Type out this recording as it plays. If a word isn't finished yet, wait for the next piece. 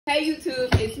Hey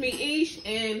YouTube, it's me Ish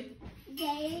and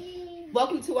Dave.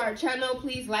 Welcome to our channel.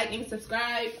 Please like and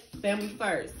subscribe. Family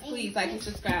first. Please like and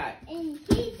subscribe. And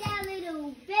hit that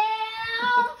little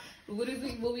bell.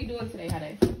 What we doing today,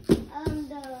 Hade? The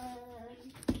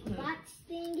box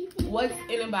thing. What's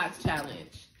in a box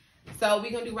challenge? So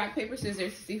we're gonna do rock, paper,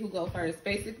 scissors to see who go first.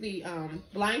 Basically,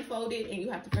 blindfolded, and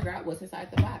you have to figure out what's inside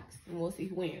the box, and we'll see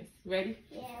who wins. Ready?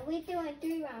 Yeah, we're doing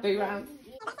 3 rounds. 3 rounds.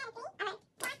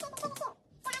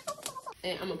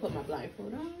 And I'm gonna put my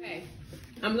blindfold on. Okay,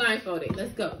 I'm blindfolded.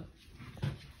 Let's go.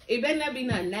 It better not be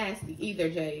nothing nasty either,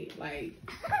 Jade. Like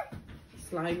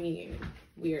slimy and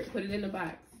weird. Put it in the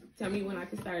box. Tell me when I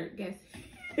can start guessing.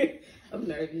 I'm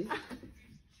nervous.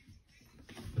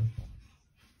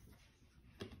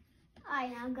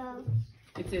 Alright, now go.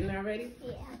 It's in there already?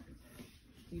 Yeah.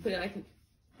 You put it like.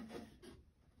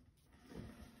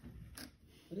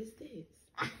 What is this?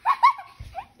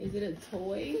 Is it a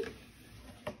toy?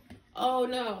 Oh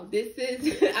no, this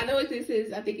is, I know what this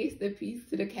is. I think it's the piece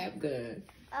to the cap gun.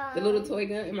 The little toy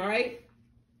gun, am I right?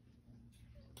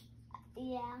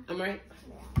 Yeah. I'm right?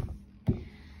 Yeah.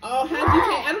 Oh, how you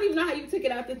take, I don't even know how you took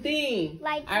it out the thing.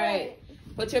 Like all right,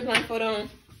 put your blindfold on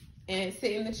and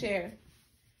sit in the chair.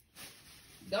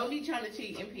 Don't be trying to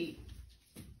cheat and peek.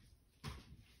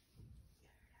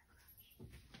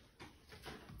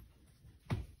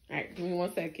 All right, give me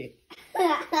 1 second.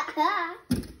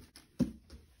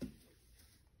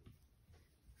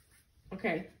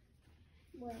 Okay.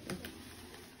 What?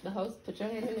 The host, put your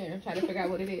hand in there and try to figure out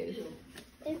what it is.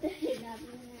 I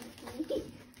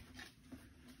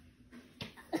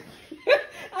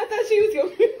thought she was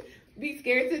going to be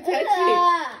scared to touch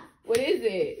it. What is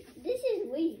it? This is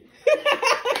weave.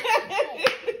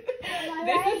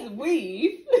 This is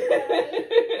weave.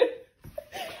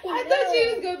 I thought she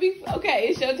was going to be... Okay,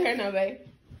 it's your turn now, babe.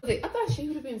 I thought she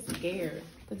would have been scared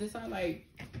because it's all like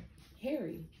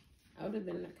hairy. I would have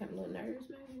been kind of a little nervous,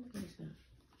 maybe.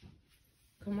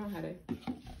 Come on, Hade.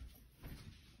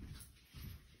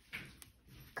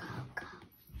 Go.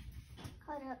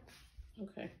 Hold up.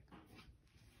 Okay.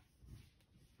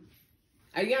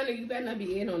 Ayana, you better not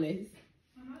be in on this.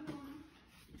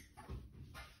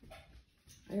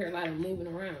 I hear a lot of moving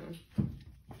around.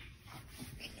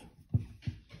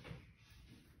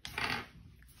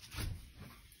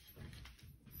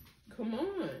 Come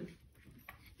on.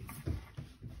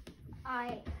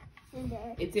 Alright, it's in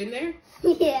there. It's in there?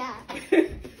 Yeah.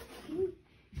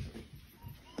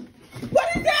 What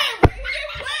is that? Is it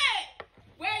what?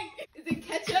 Wait, is it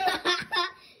ketchup?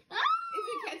 Is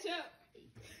it ketchup?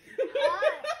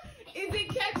 Is it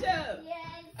ketchup?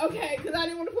 Yes. Okay, because I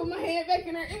didn't want to put my hand back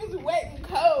in there. It was wet and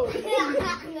cold.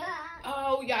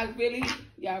 Oh, y'all really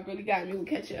got me with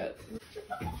ketchup.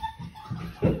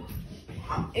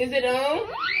 Is it on?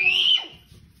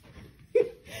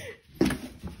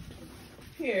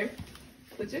 Here,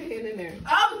 put your hand in there.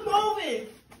 I'm moving.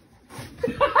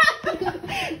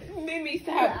 Mimi,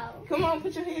 stop. Come on,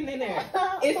 put your hand in there.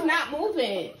 It's not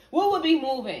moving. What would be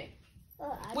moving?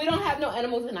 We don't have no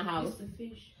animals in the house. The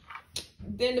fish.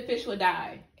 Then the fish will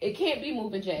die. It can't be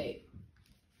moving, Jade.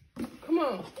 Come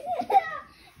on.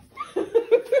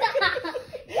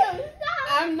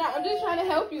 I'm just trying to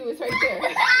help you. It's right there.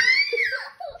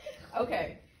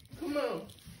 Okay. Come on.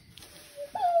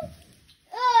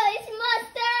 Oh, it's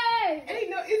mustard. Ain't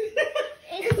no,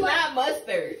 it's not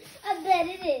mustard. I bet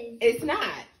it is. It's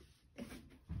not.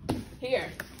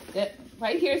 Here.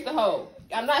 Right here's the hole.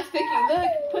 I'm not sticking. Look,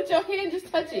 put your hand,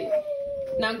 just touch it.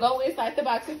 Now go inside the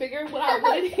box and figure out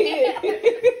what it is.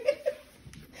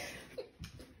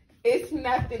 It's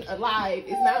nothing alive.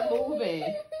 It's not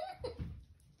moving.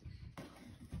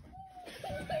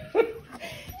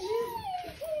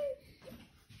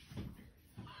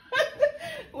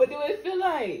 What do it feel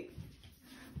like?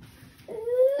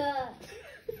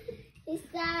 It's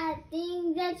that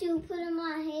thing that you put in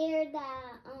my hair,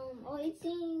 that oil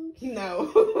thing.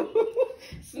 No.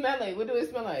 Smell it. What do it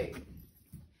smell like?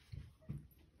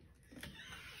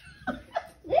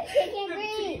 The chicken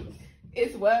grease.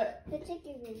 It's what? The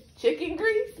chicken grease. Chicken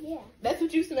grease? Yeah. That's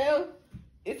what you smell?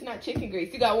 It's not chicken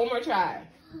grease. You got one more try.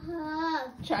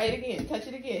 Try it again. Touch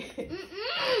it again.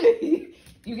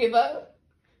 You give up?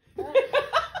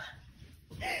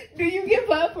 Do you give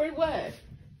up or what?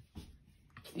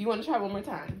 You want to try one more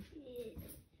time?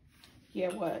 Yeah,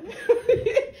 what?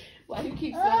 Why do you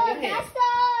keep smelling your hand?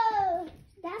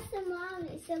 That's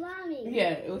salami.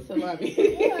 Yeah, it was salami.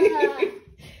 Yeah.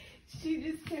 She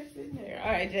just kept in there.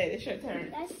 All right, Jade, it's your turn.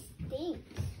 That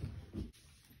stinks.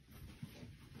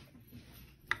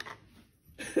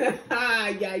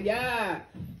 Yeah.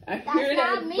 I hear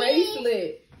that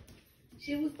bracelet.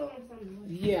 She was throwing something.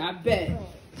 Yeah, I bet.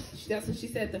 That's what she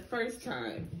said the first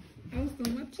time. I was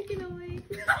throwing my chicken away.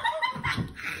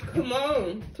 Come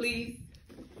on, please.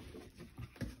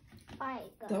 Alright,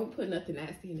 go. Don't put nothing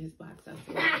nasty in this box. I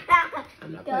swear.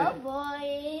 I'm not Go, putting.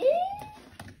 boy.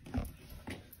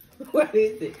 What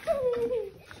is it?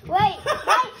 Wait,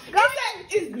 go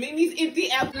It's Mimi's empty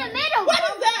apple. in the middle. What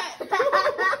is that?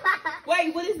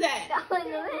 Wait, what is that? Go in the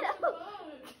middle.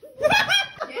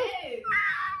 Yes.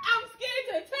 I'm scared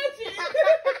to touch it.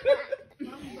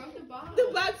 Mom, you broke the box. The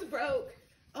box broke.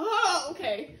 Oh,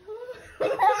 okay. Oh,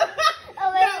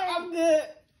 No, wait, I'm good.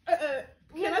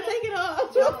 Can I take it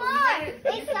off? Two more.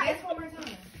 It's Yes, like, one more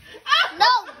time.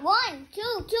 no, 1, 2,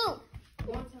 2.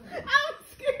 One time. I'm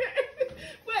scared.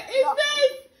 What is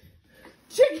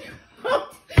this? Chicken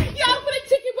bones. Y'all put a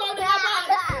chicken bone in my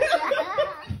box.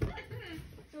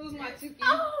 It was my chicken.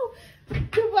 Oh,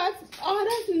 the box.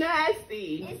 Oh, that's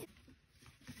nasty.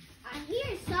 I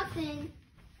hear something.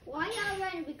 Why y'all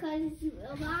running? Because it's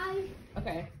alive?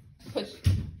 Okay, push.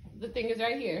 The thing is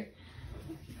right here.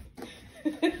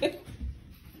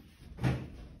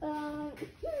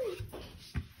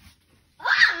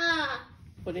 Ah!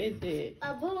 What is it?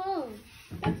 A balloon.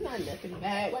 That's not nothing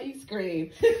bad. Why you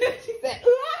scream? She said,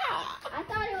 "Ah!" I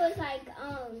thought it was like,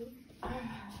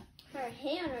 her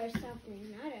hand or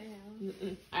something. I don't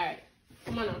know. All right,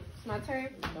 come on. It's my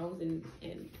turn. Bones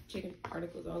and chicken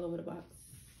particles all over the box.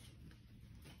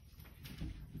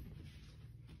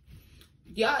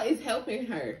 Y'all is helping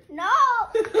her. No!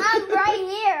 I'm right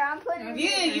here. I'm putting it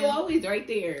Yeah, in. you always right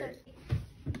there.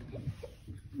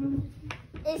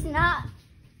 It's not.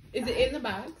 Is it in the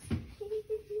box?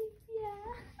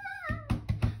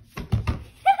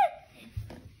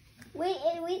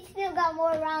 We still got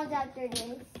more rounds after this.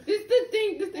 This the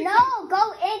thing. No,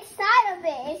 go inside of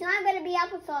it. It's not gonna be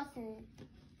applesauce in it.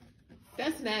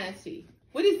 That's nasty.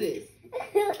 What is this?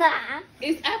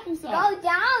 It's applesauce. Go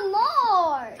down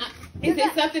more. Is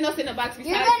there something else in the box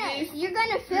besides this? You're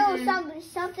gonna feel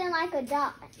something like a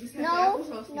dot. You said the No,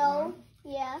 applesauce, no. Mom.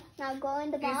 Yeah. Now go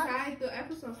in the box. Inside the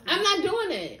applesauce. I'm not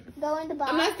doing it. Go in the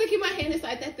box. I'm not sticking my hand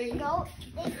inside that thing. Go.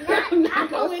 It's not I'm not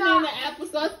going in the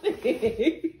applesauce. applesauce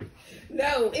thing.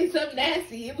 No, it's something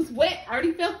nasty. It was wet. I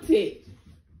already felt it.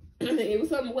 It was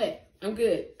something wet. I'm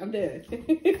good. I'm done.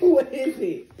 What is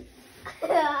it?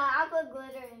 I put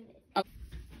glitter in it.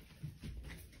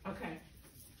 Okay.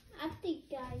 I think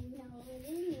I know what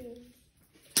it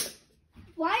is.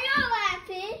 Why y'all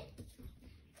laughing?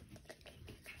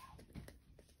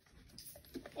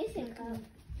 It's in cup.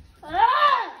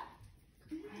 Ah!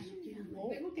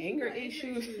 Anger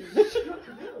issues.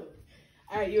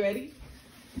 All right, you ready?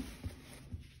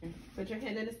 Put your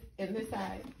hand in this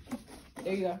side.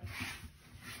 There you go.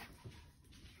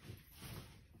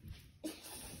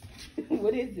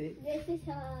 What is it? This is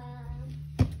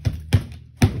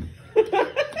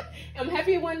I'm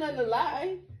happy it wasn't on the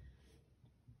line.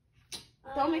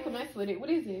 Don't make a mess with it. What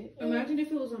is it? Imagine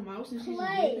if it was a mouse and she just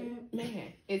Clay. did that.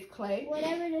 Man, it's clay.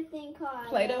 whatever the thing called.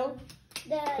 Play-Doh?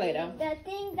 Play-Doh. The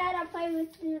thing that I played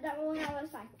with that when I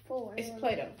was like 4. It's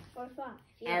Play-Doh. Or 5.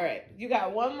 Yeah. All right, you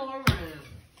got one more round.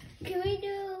 Can we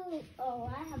do?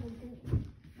 Oh, I have a good.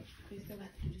 You still got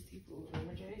to do the seafood,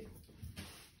 remember, Jay?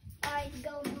 All right,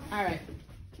 go. All right.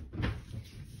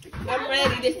 I'm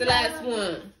ready. This the last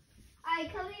one. All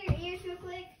right, cover your ears real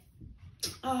quick.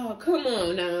 Oh, come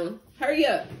on now. Hurry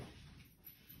up.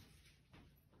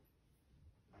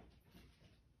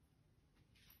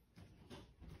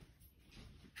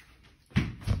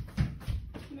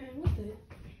 Man, what the?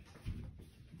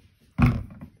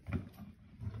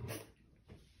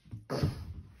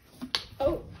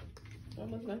 Oh, I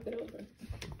almost knocked it over.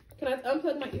 Can I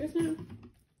unplug my ears now?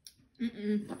 I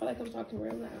feel like I'm talking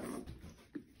real loud.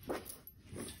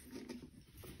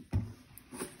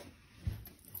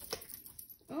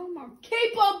 Oh my.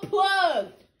 Keep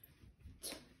unplugged.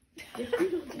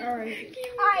 All right.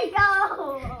 All right,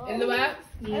 go. In the box?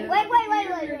 Yeah. Wait.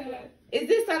 Is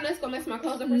this something that's gonna mess my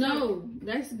clothes up? Or No,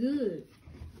 that's good.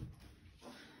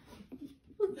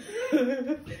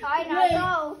 something? All right, now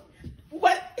go.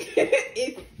 What?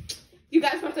 You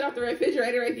got something off the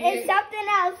refrigerator right It's there? something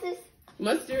else.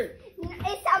 Mustard.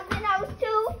 It's something else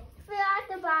too. Fill out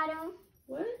the bottom.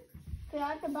 What? Fill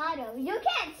out the bottom. You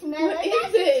can't smell What it. is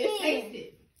That's this? cheating.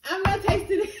 it. I'm not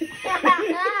tasting it.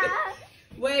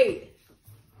 Wait.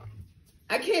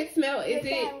 I can't smell. You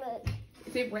can't look.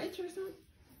 Is it ranch or something?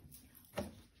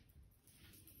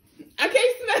 I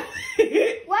can't smell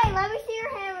it. Wait, let me see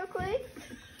your hand real quick.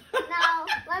 No,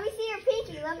 let me see your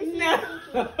pinky. Let me see your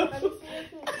pinky. Let me see your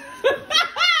pinky.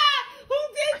 Who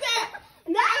did that?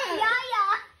 That's Yaya.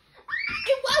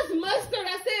 It was mustard.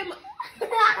 I said,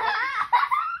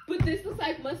 but this looks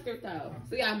like mustard though.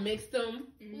 So yeah, mixed them.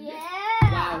 Yeah,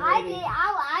 Wow, I really? did.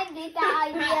 I did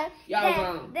that idea. Y'all then,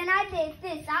 wrong. Then I did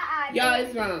this. Y'all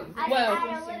is wrong. I Well,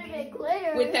 add a little bit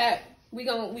glitter. with that, we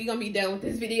gonna be done with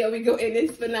this video. We go end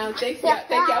this for now. Thank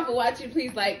y'all for watching.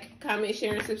 Please like, comment,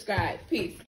 share, and subscribe. Peace.